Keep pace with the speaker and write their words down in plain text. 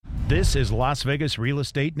This is Las Vegas Real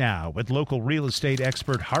Estate Now with local real estate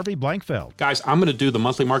expert Harvey Blankfeld. Guys, I'm going to do the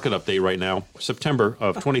monthly market update right now, September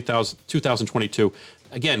of 2022.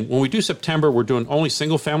 Again, when we do September, we're doing only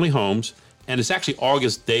single-family homes, and it's actually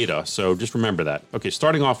August data, so just remember that. Okay,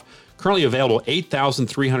 starting off, currently available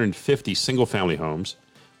 8,350 single-family homes.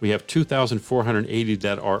 We have 2,480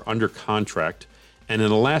 that are under contract, and in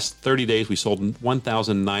the last 30 days, we sold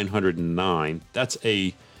 1,909. That's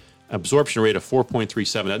a absorption rate of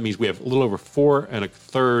 4.37. That means we have a little over 4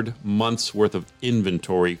 1/3 months worth of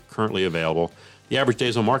inventory currently available. The average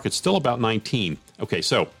days on market is still about 19. Okay,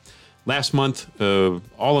 so last month,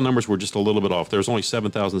 all the numbers were just a little bit off. There was only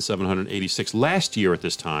 7,786. Last year at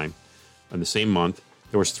this time, in the same month,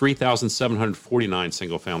 there was 3,749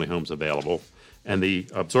 single-family homes available, and the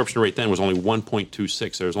absorption rate then was only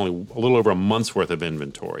 1.26. There was only a little over a month's worth of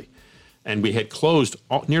inventory. And we had closed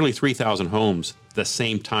nearly 3,000 homes the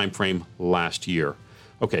same time frame last year.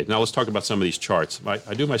 Okay, now let's talk about some of these charts.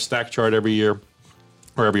 I do my stack chart every year,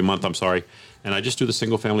 or every month, I'm sorry, and I just do the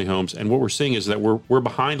single-family homes. And what we're seeing is that we're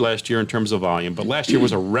behind last year in terms of volume, but last year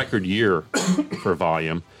was a record year for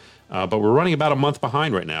volume. But we're running about a month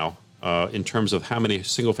behind right now in terms of how many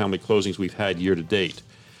single-family closings we've had year to date.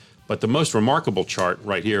 But the most remarkable chart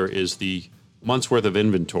right here is the months worth of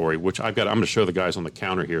inventory, which I'm going to show the guys on the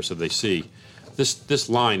counter here so they see. This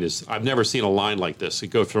line is, I've never seen a line like this. It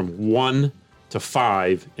goes from 1 to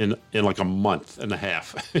 5 in like a month and a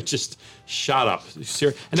half. It just shot up. And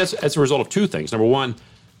that's as a result of two things. Number one,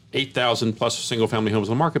 8,000 plus single family homes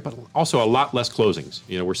on the market, but also a lot less closings.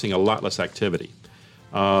 You know, we're seeing a lot less activity.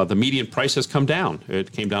 The median price has come down.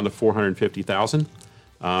 It came down to 450,000.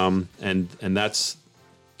 And that's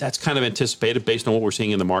kind of anticipated based on what we're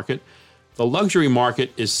seeing in the market. The luxury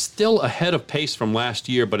market is still ahead of pace from last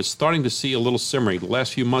year, but it's starting to see a little simmering. The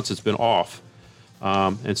last few months it's been off.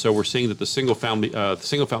 And so we're seeing that the single family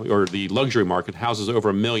or the luxury market, houses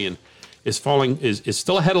over $1 million, is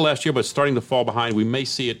still ahead of last year, but starting to fall behind. We may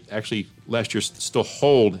see it actually last year still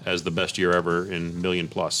hold as the best year ever in $1 million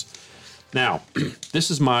plus. Now, this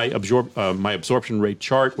is my absorption rate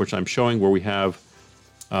chart, which I'm showing where we have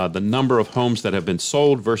the number of homes that have been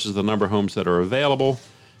sold versus the number of homes that are available.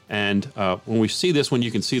 And when we see this one,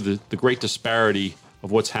 you can see the great disparity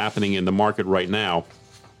of what's happening in the market right now.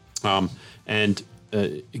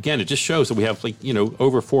 Again, it just shows that we have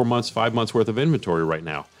over 4 months, 5 months worth of inventory right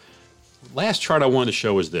now. Last chart I wanted to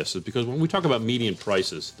show is because when we talk about median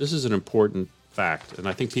prices, this is an important fact, and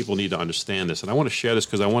I think people need to understand this. And I want to share this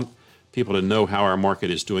because I want people to know how our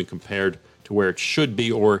market is doing compared to where it should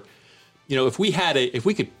be. Or, if we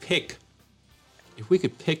could pick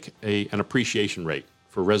an appreciation rate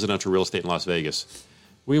for residential real estate in Las Vegas,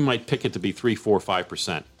 we might pick it to be 3%, 4%,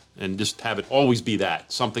 5%, and just have it always be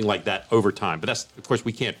something like that over time. But of course,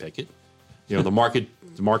 we can't pick it. The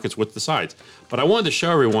market's what decides. But I wanted to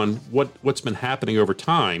show everyone what's been happening over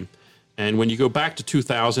time. And when you go back to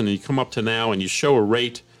 2000 and you come up to now and you show a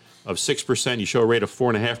rate of 6%, you show a rate of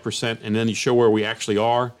 4.5%, and then you show where we actually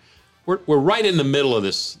are, we're right in the middle of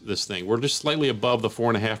this thing. We're just slightly above the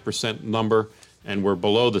 4.5% number, and we're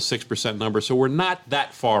below the 6% number. So we're not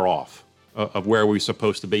that far off of where we're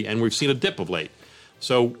supposed to be, and we've seen a dip of late.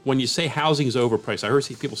 So when you say housing's overpriced, I heard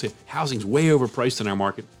people say housing's way overpriced in our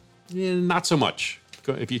market. Not so much.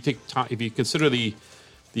 If you consider the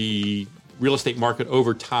real estate market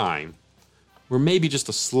over time, we're maybe just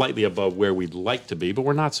a slightly above where we'd like to be, but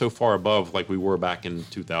we're not so far above like we were back in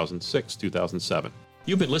 2006, 2007.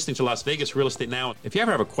 You've been listening to Las Vegas Real Estate Now. If you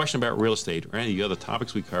ever have a question about real estate or any of the other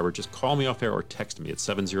topics we cover, just call me off air or text me at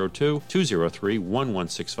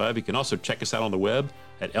 702-203-1165. You can also check us out on the web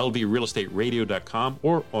at lvrealestateradio.com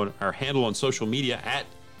or on our handle on social media at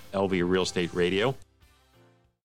LV Real Estate Radio.